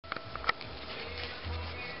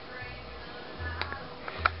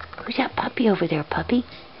Who's that puppy over there, puppy?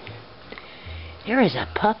 There is a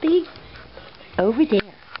puppy over there.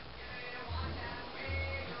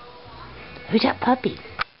 Who's that puppy?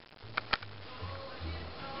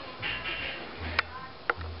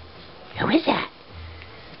 Who is that?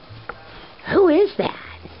 Who is that?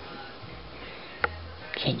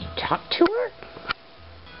 Can you talk to her?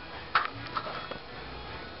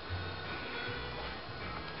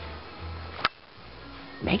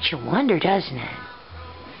 Makes you wonder, doesn't it?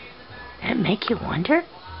 That make you wonder?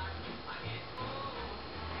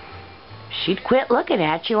 She'd quit looking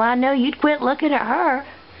at you. I know you'd quit looking at her.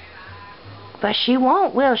 But she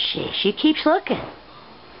won't, will she? She keeps looking.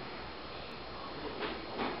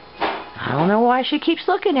 I don't know why she keeps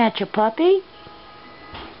looking at you, puppy.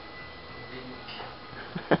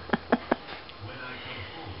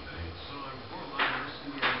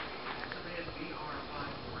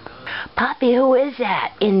 Puppy, who is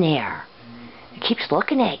that in there? He keeps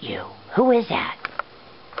looking at you. Who is that?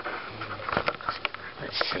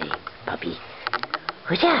 Let's see, puppy.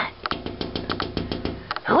 Who's that?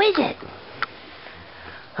 Who is it?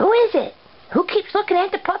 Who is it? Who keeps looking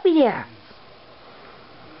at the puppy there?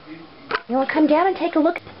 You want to come down and take a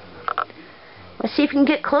look? Let's see if you can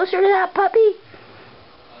get closer to that puppy.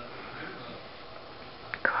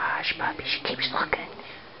 Gosh, puppy, she keeps looking.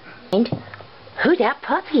 And who that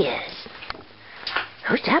puppy is?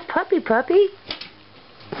 Who's that puppy?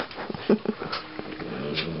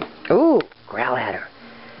 Ooh, growl at her.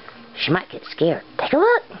 She might get scared. Take a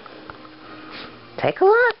look. Take a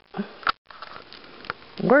look.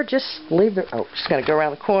 Or just leave the... Oh, she's got to go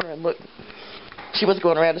around the corner and look. She was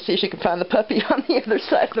going around to see if she could find the puppy on the other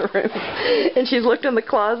side of the room. And she's looked in the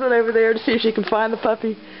closet over there to see if she can find the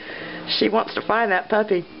puppy. She wants to find that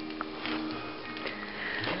puppy.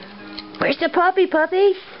 Where's the puppy?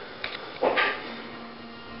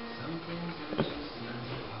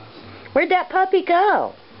 Where'd that puppy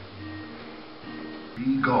go?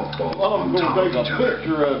 Golf balls on top of each other.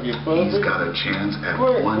 He's got a chance at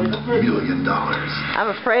 $1 million. I'm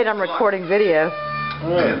afraid I'm recording video.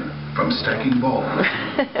 Then, from stacking balls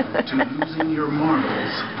to losing your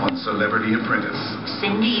marbles on Celebrity Apprentice.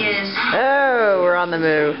 Cindy is... Oh, we're on the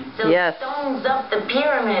move. The Yes. stones up the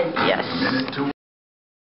pyramid. Yes. Minute to